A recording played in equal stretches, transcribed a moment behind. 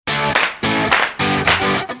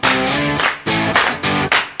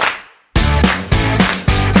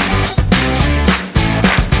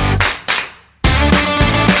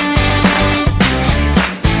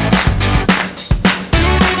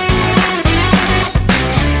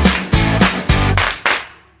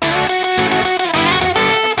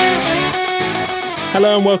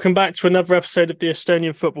Hello and welcome back to another episode of the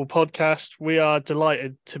Estonian Football Podcast. We are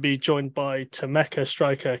delighted to be joined by Tammeka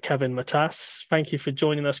striker Kevin Mätas. Thank you for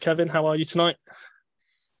joining us, Kevin. How are you tonight?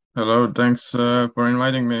 Hello, thanks for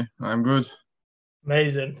inviting me. I'm good.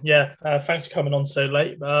 Amazing. Thanks for coming on so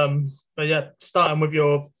late. Starting with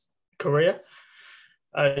your career,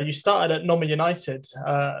 you started at Norma United.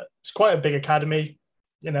 It's quite a big academy.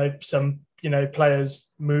 Some players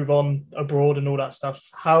move on abroad and all that stuff.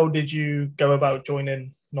 How did you go about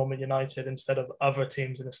joining Norma United instead of other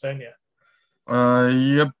teams in Estonia?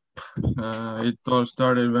 Yep, it all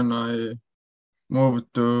started when I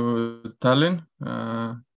moved to Tallinn.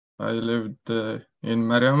 I lived in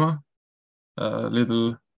Mariama, a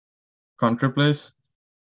little country place.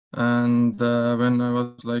 And when I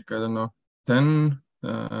was like, I don't know, 10,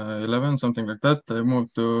 11, something like that, I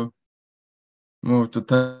moved to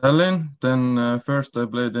Tallinn. Then first I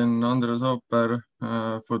played in Andres Ooper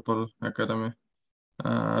football academy.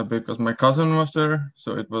 Because my cousin was there,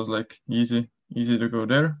 so it was like easy to go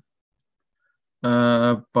there.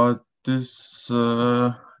 But this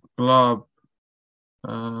club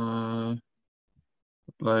uh,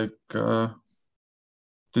 like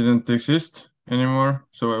didn't exist anymore,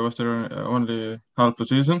 so I was there only half a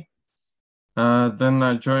season. Then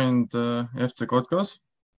I joined FC Kotkas,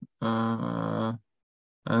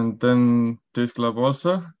 and then this club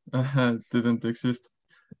also didn't exist.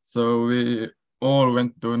 So we all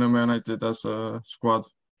went to Nõmme United as a squad.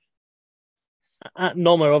 At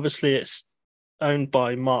Noma, obviously, it's owned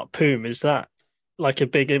by Mark Poom. Is that like a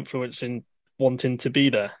big influence in wanting to be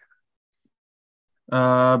there?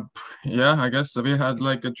 Uh, yeah, I guess we had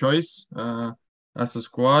like a choice as a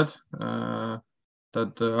squad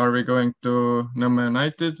that are we going to Nõmme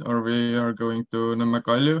United or we are going to Nõmme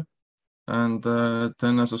Kalju, and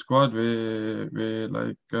then as a squad we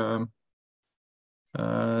like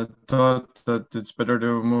thought that it's better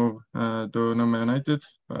to move to Nõmme United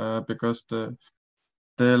because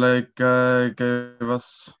they like gave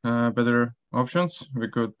us better options. We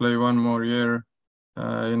could play one more year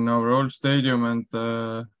in our old stadium, and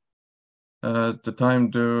the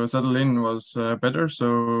time to settle in was better.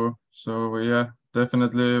 So yeah,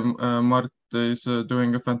 definitely Mart is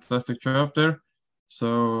doing a fantastic job there.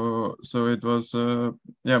 So it was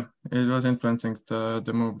yeah, it was influencing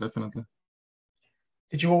the move definitely.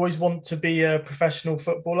 Did you always want to be a professional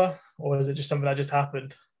footballer, or is it just something that just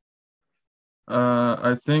happened?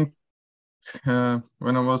 I think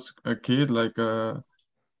when I was a kid, like a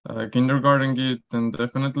kindergarten kid, then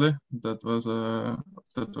definitely that was a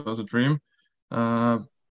dream. Uh,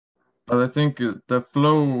 but I think the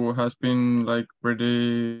flow has been like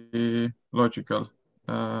pretty logical.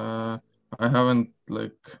 Uh, I haven't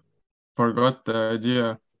like forgot the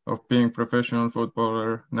idea of being professional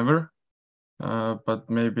footballer, never. But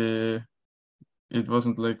maybe it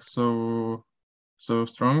wasn't like so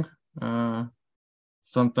strong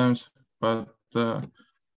sometimes. But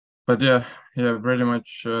yeah, pretty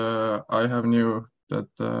much. I have knew that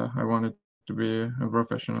I wanted to be a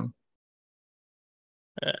professional.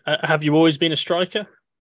 Have you always been a striker?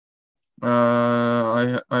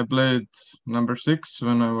 I played number 6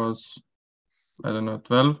 when I was, I don't know,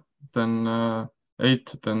 12, then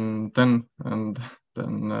 8, then 10, and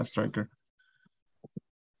then striker.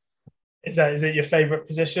 Is it your favorite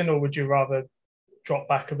position, or would you rather drop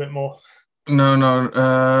back a bit more? No.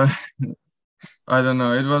 I don't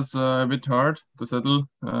know. It was a bit hard to settle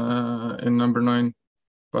in number 9,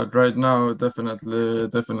 but right now, definitely,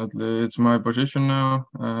 it's my position now.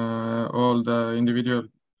 All the individual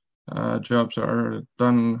jobs are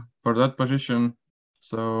done for that position.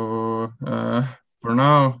 So for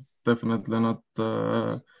now, definitely not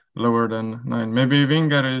lower than 9. Maybe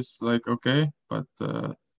winger is like okay, but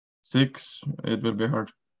 6 it will be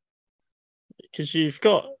hard. Because you've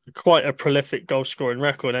got quite a prolific goal scoring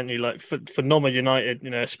record, haven't you? Like for Noma United,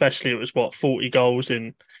 especially it was what 40 goals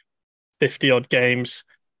in 50 odd games,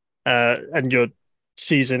 and your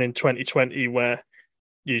season in 2020 where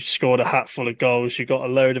you scored a hatful of goals, you got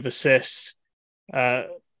a load of assists. Uh,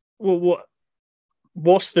 well,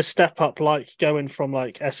 what's the step up like going from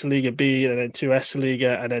like S Liga B and then to S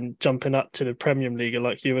Liga and then jumping up to the Premium League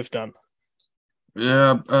like you have done?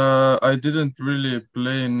 Yeah, I didn't really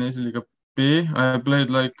play in Liga B. I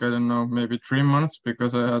played like, I don't know, maybe 3 months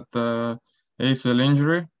because I had ACL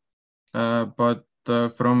injury. But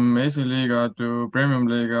from AC Liga to Premium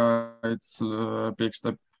Liga, it's a big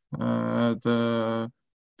step. The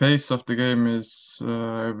pace of the game is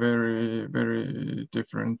very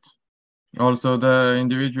different. Also, the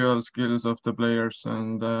individual skills of the players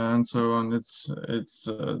and so on. It's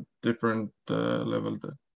a different level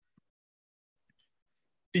there.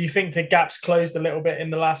 Do you think the gap's closed a little bit in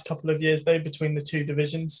the last couple of years, though, between the two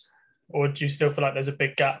divisions? Or do you still feel like there's a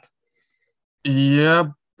big gap? Yeah,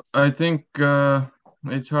 I think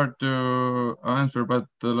it's hard to answer, but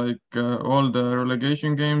all the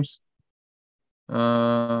relegation games,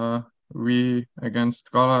 uh, we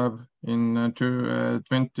against Kalev in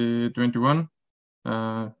 2021,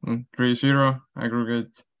 3-0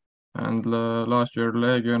 aggregate, and last year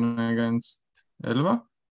Legion against Elva.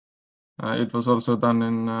 It was also done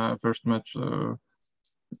in first match. So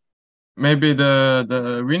maybe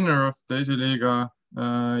the winner of the Esiliiga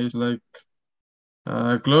is like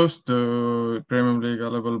close to Premium League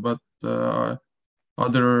level, but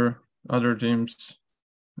other other teams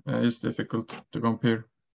is difficult to compare.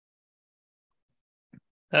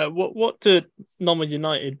 What did Noma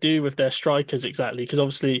United do with their strikers exactly? Because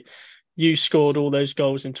obviously you scored all those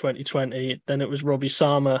goals in 2020. Then it was Robbie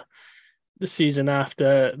Sama the season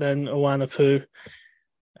after. Then Owanapu.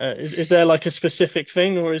 Is there like a specific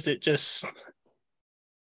thing, or is it just?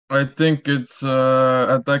 I think it's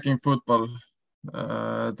attacking football.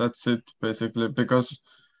 That's it basically. Because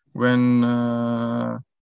when uh,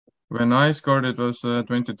 when I scored, it was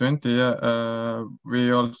 2020. Yeah,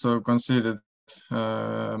 we also conceded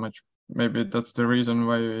much. Maybe that's the reason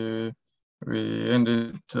why we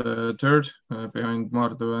ended third behind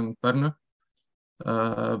Maardu and Pärnu.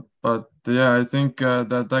 But yeah, I think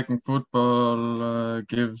the attacking football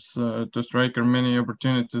gives the striker many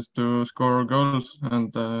opportunities to score goals,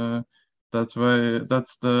 and that's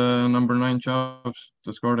the number 9 job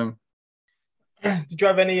to score them. Did you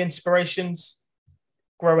have any inspirations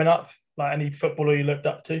growing up? Like any footballer you looked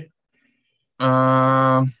up to?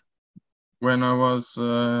 Uh, when I was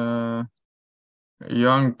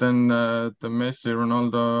young, then the Messi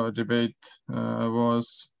Ronaldo debate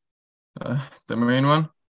was the main one.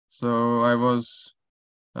 So I was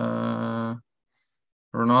uh,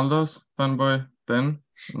 Ronaldo's fanboy then.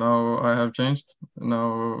 Now I have changed.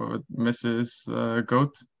 Now Messi is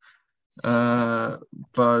goat. Uh,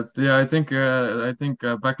 but yeah, I think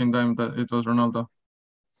back in time that it was Ronaldo.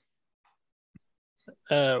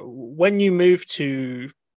 When you moved to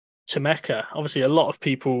Tammeka, obviously a lot of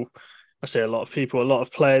people, I say a lot of people, a lot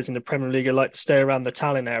of players in the Premier League like to stay around the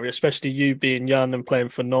Tallinn area, especially you being young and playing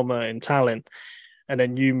for Noma in Tallinn, and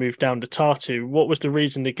then you moved down to Tartu. What was the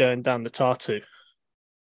reason to going down to Tartu?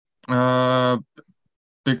 Uh,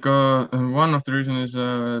 because one of the reasons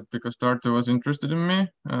is because Tartu was interested in me,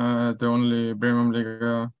 the only Premium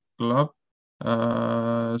League club.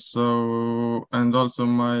 So and also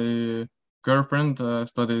my girlfriend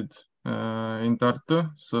studied in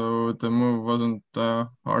Tartu, so the move wasn't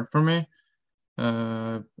hard for me.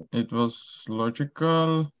 It was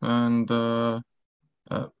logical, and uh,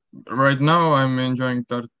 right now I'm enjoying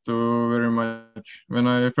Tartu very much. When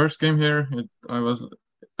I first came here,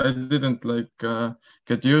 I didn't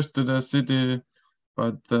get used to the city,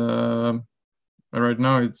 but right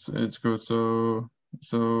now it's good. So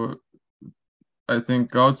I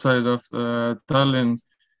think outside of the Tallinn,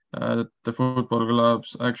 the football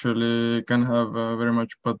clubs actually can have very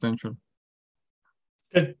much potential.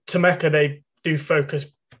 Tammeka, they do focus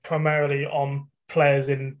primarily on players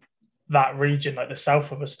in that region, like the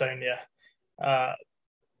south of Estonia. Uh,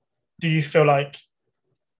 do you feel like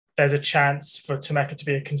there's a chance for Tammeka to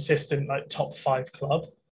be a consistent like top 5 club?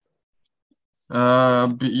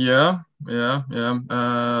 Yeah.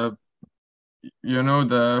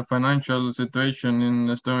 The financial situation in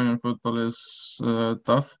Estonian football is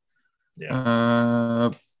tough.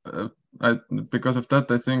 Yeah. Uh, uh, because of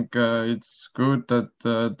that, I think it's good that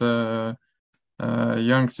the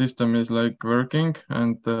young system is like working,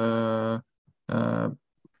 and uh,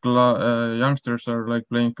 youngsters are like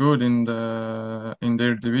playing good in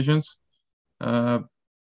their divisions. Uh,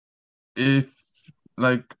 if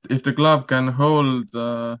if the club can hold,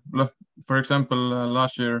 for example,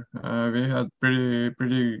 last year we had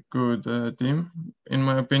pretty good team in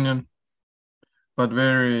my opinion, but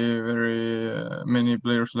very many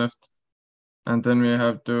players left, and then we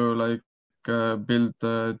have to build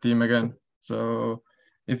the team again. So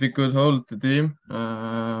if we could hold the team,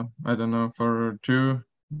 I don't know, for 2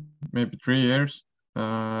 maybe 3 years,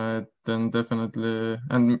 then definitely,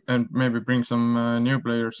 and maybe bring some new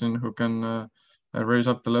players in who can raise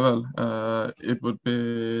up the level. It would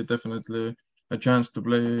be definitely a chance to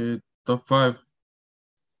play top 5.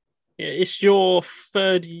 Yeah, it's your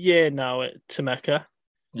third year now at Tammeka.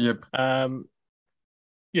 Yep.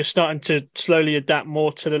 You're starting to slowly adapt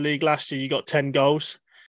more to the league. Last year, you got 10 goals.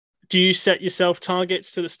 Do you set yourself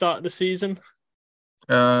targets to the start of the season?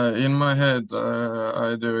 In my head,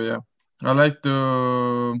 I do. Yeah, I like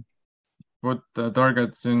to put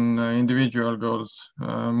targets in individual goals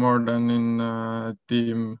more than in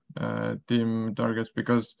team targets,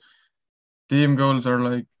 because team goals are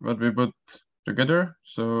like what we put together.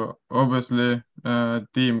 So obviously,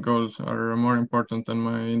 team goals are more important than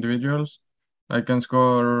my individuals. I can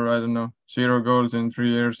score, I don't know, 0 goals in 3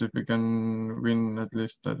 years if we can win at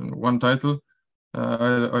least, I don't know, one title.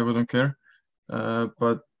 I wouldn't care.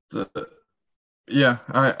 But uh, yeah,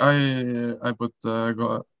 I put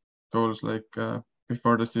goals like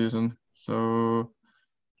before the season. So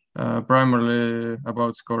primarily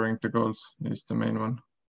about scoring the goals is the main one.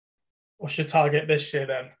 What's your target this year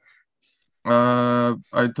then?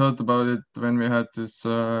 I thought about it when we had this.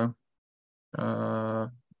 Uh,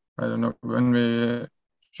 I don't know, when we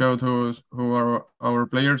showed who are our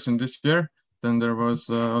players in this year. Then there was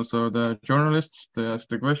also the journalists. They asked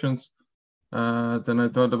the questions. Then I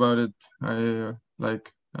thought about it. I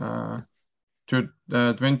like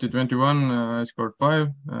 2021. I scored 5.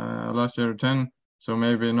 Last year 10. So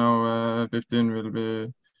maybe now 15 will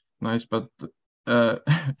be nice. But uh,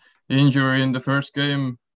 injury in the first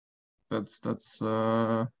game. That's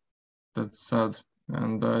sad,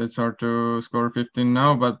 and it's hard to score 15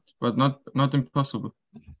 now, but not impossible.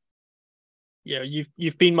 Yeah,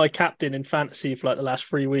 you've been my captain in fantasy for like the last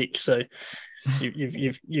 3 weeks, so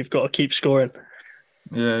you've got to keep scoring.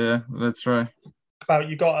 Yeah, let's try. About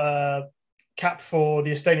you got a cap for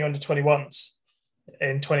the Estonia under 21s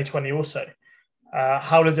in 2020 also.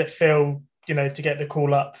 How does it feel, to get the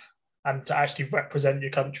call up and to actually represent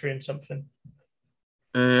your country in something?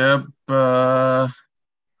 Yep, I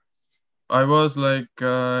was like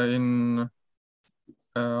in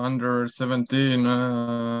under 17.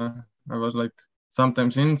 I was like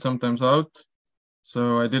sometimes in, sometimes out.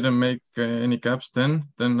 So I didn't make any caps then.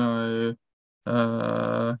 Then I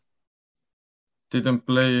didn't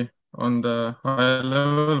play on the high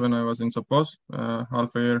level when I was in Sapos,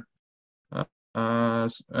 half a year,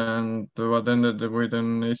 and what ended with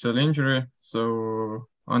an ACL injury. So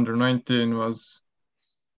under 19 was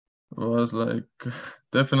like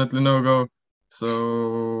definitely no go.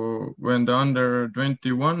 So when the under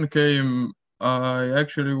 21 came, I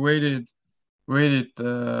actually waited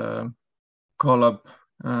call up,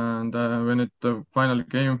 and when it the final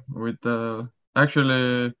game with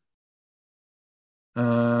actually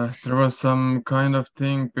there was some kind of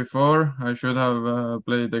thing before. I should have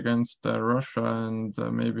played against Russia, and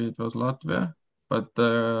maybe it was Latvia, but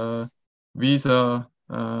visa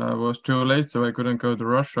was too late, so I couldn't go to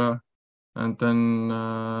Russia. And then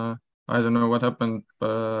I don't know what happened,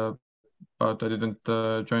 but I didn't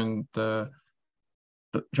join the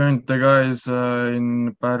guys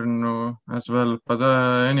in Pärnu as well. But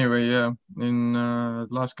anyway, yeah, in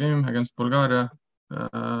last game against Bulgaria,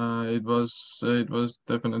 it was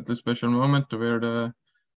definitely special moment to wear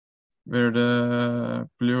the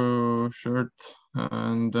blue shirt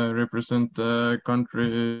and represent the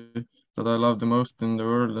country that I love the most in the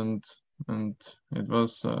world, and it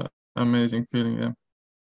was amazing feeling.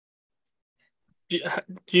 Yeah,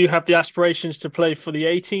 Do you have the aspirations to play for the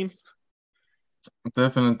A team?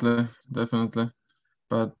 definitely.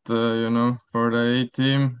 But for the A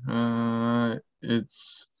team,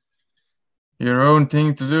 it's your own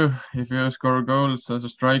thing to do. If you score goals as a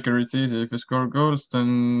striker, it's easy. If you score goals,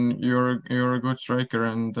 then you're a good striker,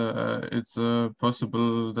 and it's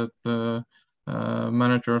possible that the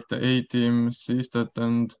manager of the A team sees that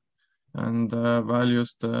and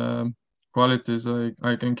values the qualities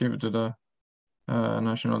I can give to the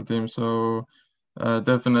national team. So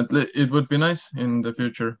definitely, it would be nice in the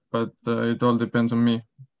future, but it all depends on me.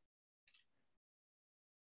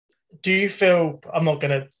 Do you feel, I'm not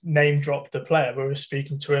going to name drop the player, but we were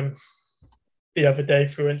speaking to him the other day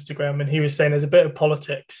through Instagram, and he was saying there's a bit of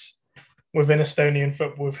politics within Estonian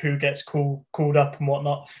football with who gets called up and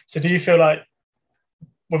whatnot. So do you feel like,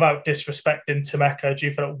 without disrespecting Tammeka, do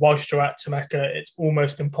you feel like whilst you're at Tammeka, it's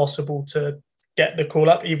almost impossible to get the call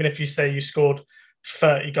up, even if you say you scored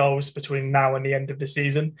 30 goals between now and the end of the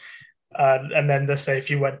season? And then let's say if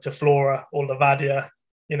you went to Flora or Levadia,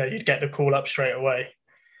 you'd get the call up straight away.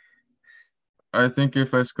 I think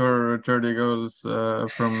if I score 30 goals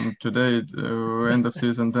from today to end of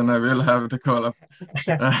season, then I will have the call up.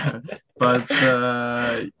 But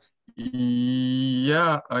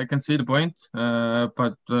yeah, I can see the point.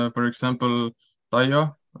 But for example,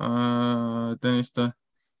 Taio Tõniste,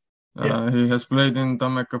 Yeah. he has played in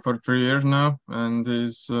Tammeka for 3 years now, and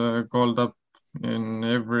he's called up in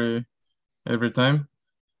every time.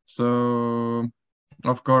 So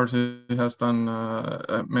of course, he has done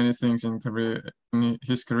many things in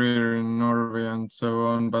his career in Norway and so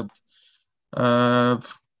on. But uh,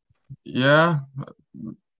 yeah,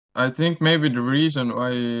 I think maybe the reason why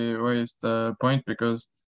is the point because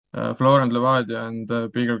Florent Levadia and the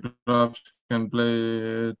bigger clubs can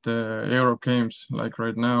play the Europe games like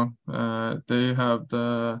right now. They have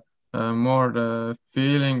the more the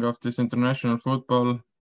feeling of this international football,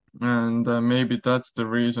 and maybe that's the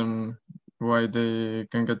reason why they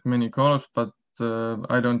can get many calls. But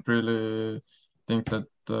I don't really think that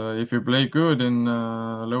if you play good in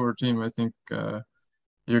lower team, I think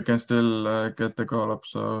you can still get the call up.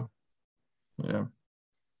 So yeah.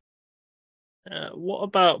 What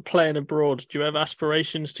about playing abroad? Do you have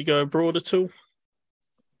aspirations to go abroad at all?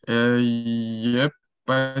 Yep,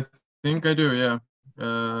 I think I do. Yeah.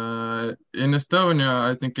 In Estonia,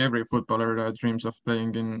 I think every footballer dreams of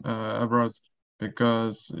playing in abroad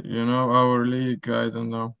because our league. I don't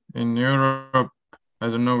know in Europe. I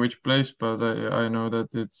don't know which place, but I know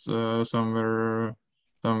that it's somewhere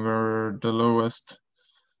the lowest.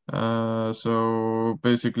 So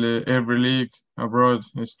basically, every league abroad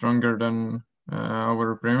is stronger than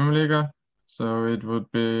our Premier League. So it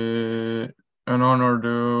would be an honor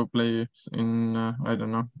to play in. I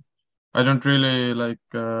don't know. I don't really like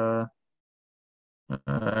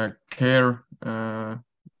care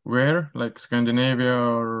where, like Scandinavia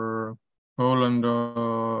or Poland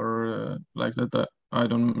or like that. I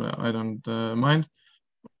don't mind.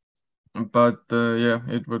 But yeah,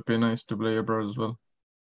 it would be nice to play abroad as well.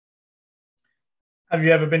 Have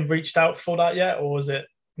you ever been reached out for that yet, or is it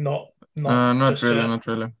not Not just really, yet? not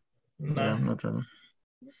really. No. Yeah, not really.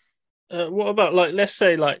 What about like let's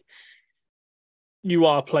say like you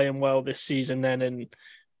are playing well this season then and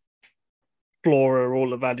Flora or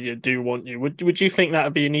Levadia do want you. Would you think that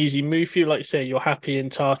would be an easy move for you? Like say you're happy in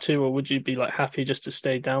Tartu, or would you be like happy just to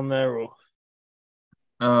stay down there or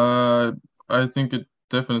Uh, I think it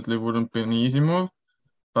definitely wouldn't be an easy move,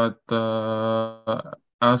 but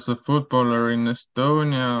as a footballer in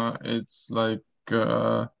Estonia, it's like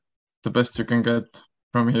the best you can get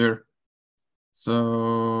from here.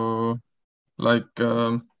 So, like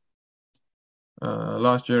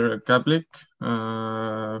last year, Kablik,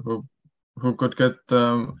 who could get,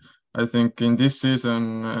 I think in this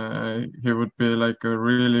season, he would be like a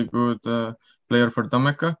really good player for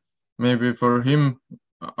Tammeka. Maybe for him,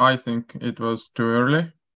 I think it was too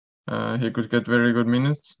early. He could get very good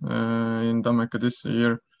minutes in Tammeka this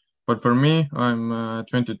year. But for me, I'm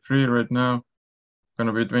 23 right now,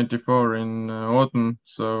 gonna be 24 in autumn.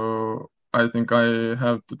 So I think I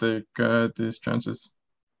have to take these chances.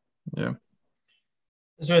 Yeah.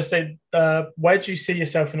 I was going to say, where do you see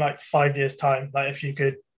yourself in like 5 years' time? Like, if you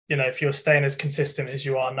could, if you're staying as consistent as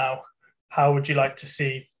you are now, how would you like to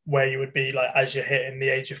see where you would be like as you're hitting the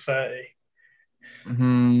age of 30?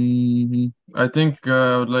 I think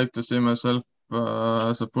I would like to see myself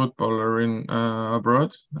as a footballer in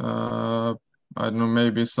abroad. I don't know,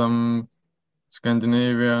 maybe some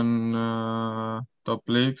Scandinavian top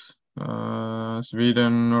leagues,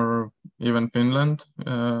 Sweden or even Finland.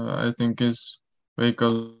 I think is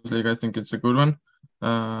Veikkaus League. I think it's a good one.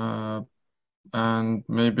 Uh, and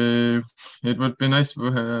maybe it would be nice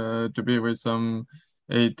to be with some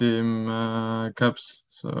A-team caps.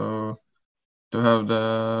 So to have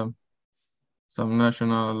the some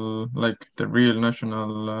national, like the real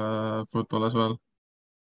national football as well.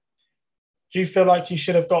 Do you feel like you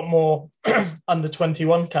should have got more under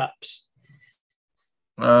 21 caps?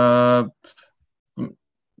 Uh,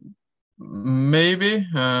 Maybe,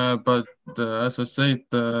 but as I said,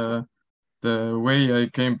 the way I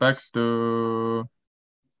came back to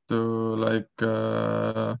like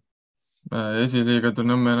esiliiga to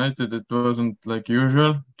Nõmme United, it wasn't like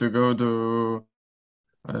usual to go to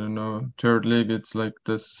I don't know third league. It's like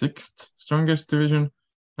the sixth strongest division,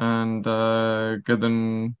 and get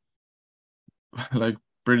an like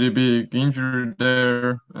pretty big injury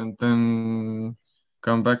there, and then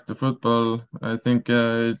come back to football. I think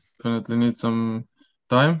it definitely needs some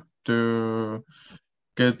time to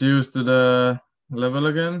get used to the level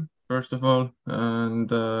again, first of all,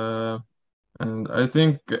 and I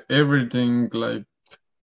think everything like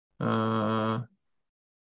uh,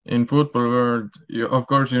 in football world, you of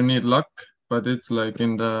course you need luck, but it's like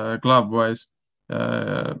in the club wise,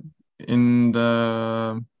 uh, in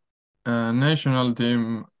the national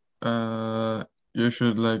team, uh, you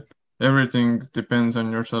should like everything depends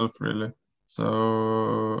on yourself really.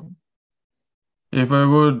 So if I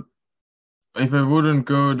would if I wouldn't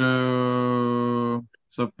go to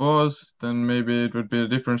suppose, then maybe it would be a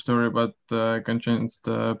different story, but I can change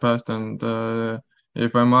the past. And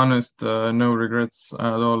if I'm honest, no regrets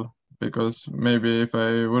at all. Because maybe if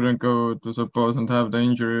I wouldn't go to suppose and have the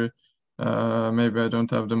injury, maybe I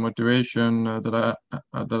don't have the motivation that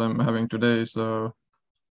I'm having today. So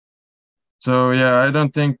So yeah, I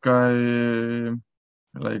don't think it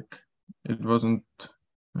wasn't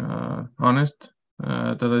honest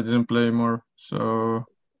that I didn't play more. So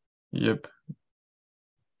yep.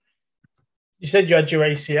 You said you had your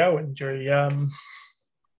ACL injury.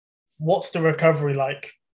 What's the recovery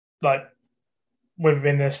like? Like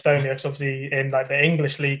within Estonia, because obviously in like the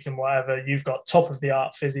English leagues and whatever, you've got top of the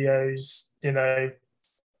art physios,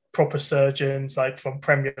 proper surgeons, like from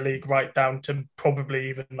Premier League right down to probably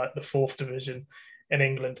even like the fourth division in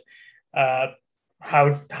England. How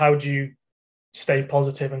do you stay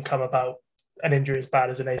positive and come about an injury as bad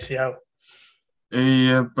as an ACL?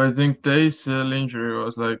 Yep, I think the ACL injury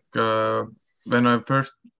was like when I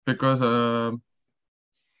first because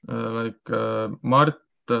Mart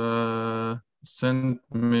sent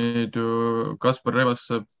me to Kaspar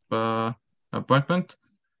Revase appointment.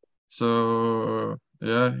 So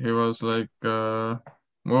yeah, he was like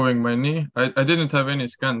moving my knee. I didn't have any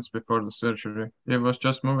scans before the surgery. He was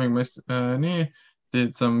just moving my knee,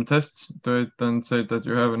 did some tests to it, and said that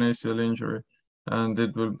you have an ACL injury, and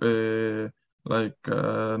it will be like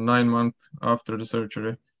 9 months after the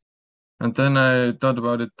surgery. And then I thought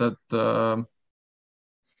about it that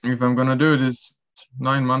if I'm gonna do this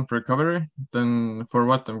 9 month recovery, then for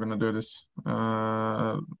what I'm gonna do this?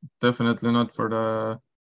 Definitely not for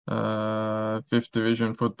the fifth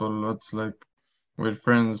division football. That's like with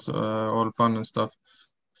friends, all fun and stuff.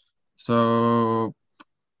 So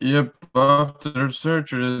yep, after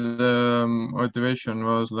surgery, the motivation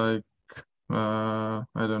was like I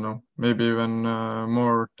don't know, maybe even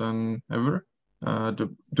more than ever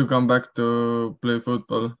to come back to play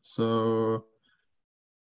football. So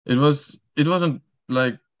it wasn't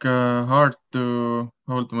like hard to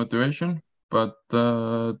hold the motivation, but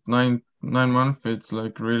 9 months it's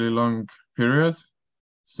like really long period.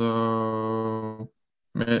 So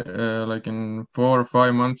like in 4 or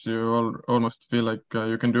 5 months you almost feel like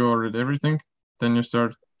you can do already everything. Then you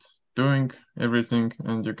start doing everything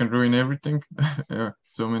and you can ruin everything. Yeah,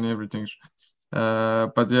 so many everythings.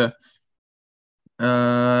 But yeah.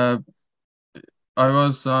 I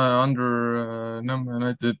was under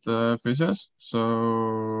United physios,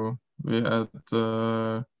 so we had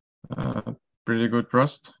pretty good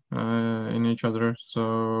trust in each other.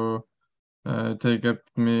 So they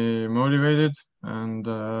kept me motivated, and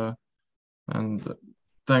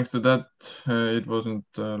thanks to that, it wasn't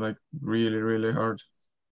like really really hard.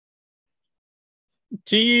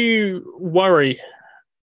 Do you worry,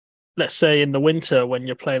 let's say in the winter when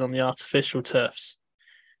you're playing on the artificial turfs,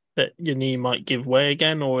 that your knee might give way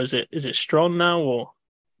again, or is it strong now? Or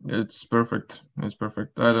It's perfect. It's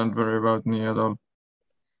perfect. I don't worry about knee at all.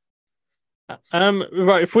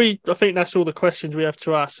 right, I think that's all the questions we have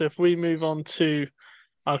to ask. So if we move on to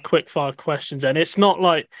our quick fire questions, and it's not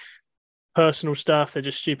like personal stuff; they're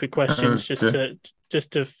just stupid questions, Okay.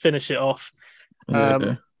 just to finish it off.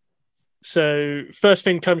 Yeah. So first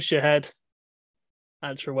thing comes to your head,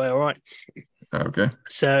 answer away. All right. Okay.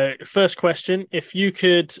 So first question: if you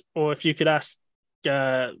could ask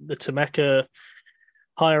the Tammeka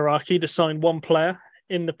hierarchy to sign one player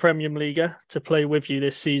in the Premier League to play with you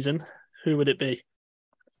this season, who would it be?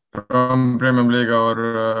 From Premier League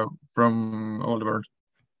or from all the world?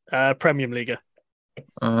 Premier League.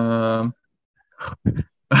 Um,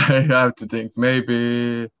 I have to think.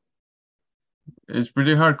 Maybe it's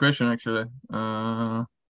pretty hard question actually.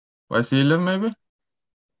 Vasily maybe?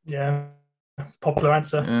 Yeah, popular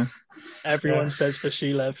answer. Yeah, Everyone Yeah. says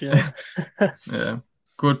Vashilev, yeah. yeah.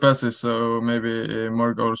 Good passes, so maybe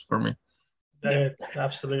more goals for me. Yeah,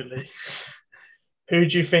 absolutely. Who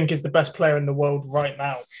do you think is the best player in the world right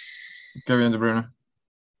now? Kevin De Bruyne.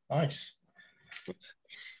 Nice.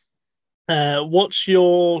 What's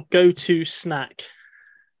your go-to snack?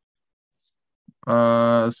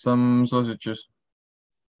 Some sausages.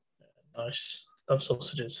 Nice. Love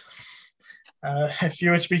sausages. If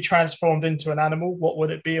you were to be transformed into an animal, what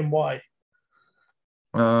would it be and why?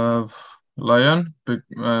 Uh, Lion.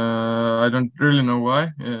 I don't really know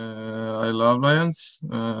why. I love lions.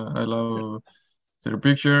 I love their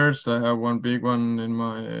pictures. I have one big one in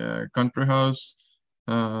my country house.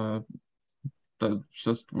 Uh, that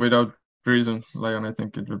just without reason, lion. I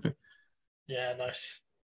think it would be Yeah, nice.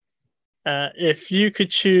 If you could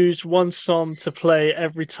choose one song to play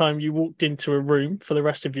every time you walked into a room for the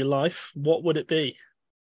rest of your life, what would it be?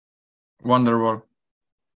 Wonderwall.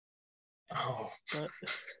 Oh, Uh,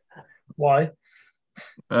 why?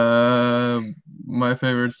 Uh, my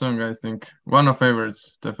favorite song, I think. One of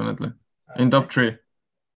favorites, definitely. In Okay, top three.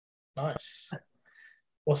 nice.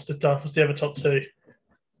 What's the other top two?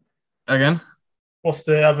 Again? What's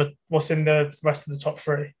in the rest of the top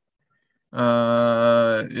three?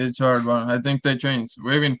 It's hard one. I think they changed.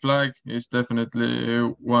 Waving flag is definitely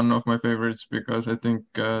one of my favorites because I think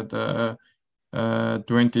the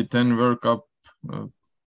 2010 World Cup the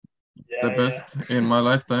best in my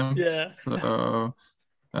lifetime. Yeah. So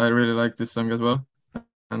I really like this song as well.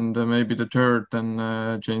 And maybe the third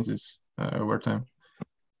then changes over time.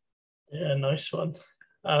 Yeah, nice one.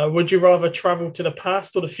 Would you rather travel to the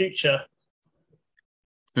past or the future?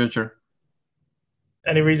 Future.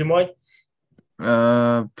 Any reason why?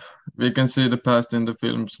 We can see the past in the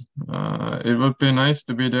films. It would be nice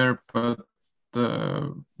to be there, but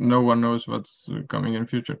no one knows what's coming in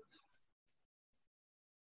future.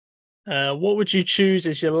 What would you choose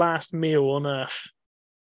as your last meal on Earth?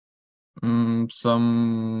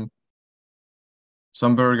 Some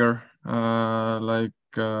burger, like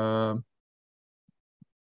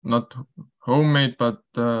not homemade, but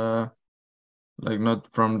like not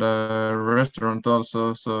from the restaurant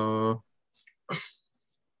also. So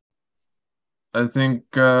I think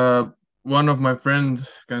one of my friends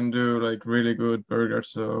can do like really good burgers,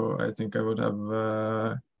 so I think I would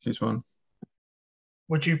have his one.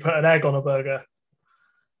 Would you put an egg on a burger?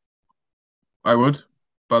 I would,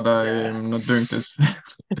 but I'm not doing this.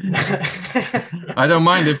 I don't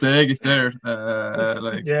mind if the egg is there.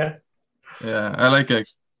 Like Yeah, I like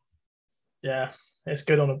eggs. yeah, it's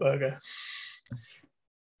good on a burger.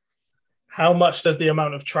 How much does the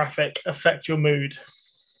amount of traffic affect your mood?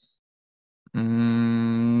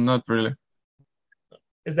 Not really.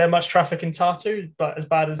 Is there much traffic in Tartu, but as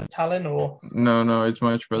bad as Tallinn, or No, it's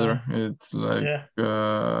much better. It's like yeah,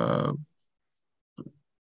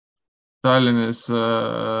 Tallinn is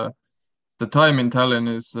the time in Tallinn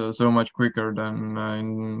is so much quicker than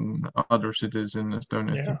in other cities in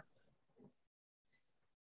Estonia, I think.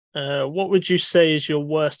 What would you say is your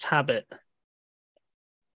worst habit?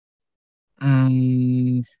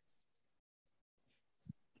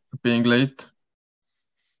 Being late,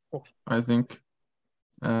 I think.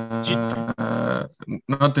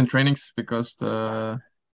 Not in trainings because I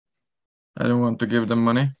don't want to give them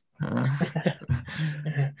money.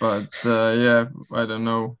 But yeah, I don't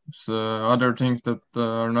know. So other things that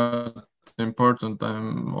are not important,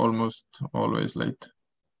 I'm almost always late.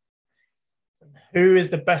 Who is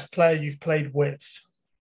the best player you've played with?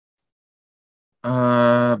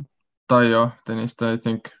 Taio Tõniste, I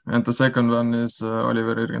think, and the second one is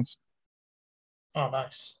Oliver Jürgens. Oh,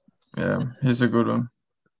 nice. Yeah, he's a good one.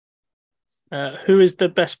 Who is the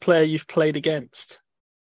best player you've played against?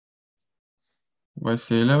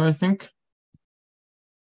 Vassiljev, I think.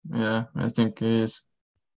 Yeah, I think he is.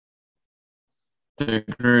 The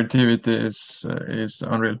creativity is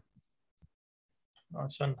unreal.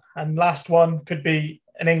 Nice one. And last one could be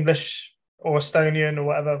an English or Estonian or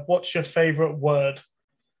whatever. What's your favorite word?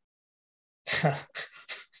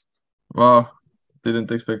 Wow,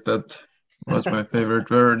 didn't expect that. What's my favorite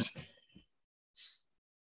word?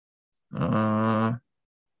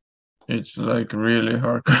 It's like really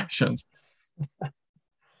hard questions.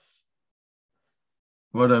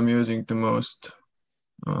 What I'm using the most?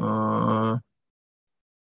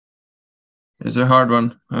 It's a hard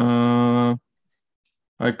one.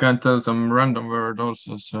 I can't tell some random word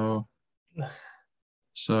also,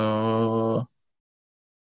 so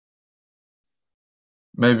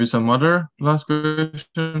maybe some other last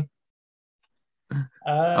question.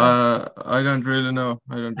 I don't really know.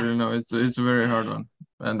 It's a very hard one,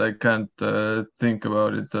 and I can't think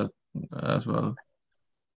about it as well.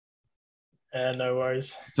 Yeah, no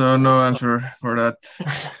worries. So no answer for that.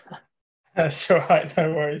 That's all right.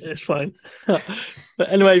 No worries. It's fine. But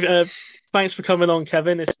anyway, thanks for coming on,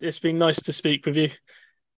 Kevin. It's been nice to speak with you.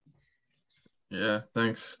 Yeah,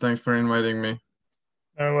 thanks for inviting me.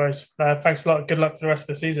 No worries. Thanks a lot. Good luck for the rest of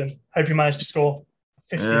the season. Hope you manage to score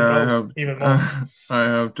 15 goals, even more. I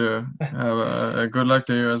hope to have a good luck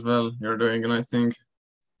to you as well. You're doing a nice thing.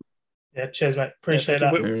 Yeah, cheers, mate. Appreciate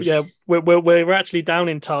that. We're actually down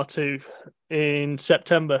in Tartu in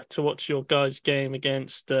September to watch your guys' game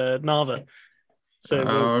against Narva. So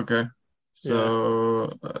okay.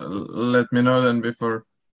 So let me know then before.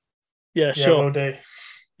 Yeah, sure. We'll do.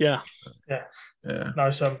 Yeah.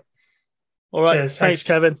 Nice one. All right. Cheers. Thanks,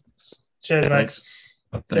 Kevin. Cheers, mate. Thanks.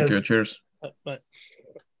 Thank you. Cheers. Bye.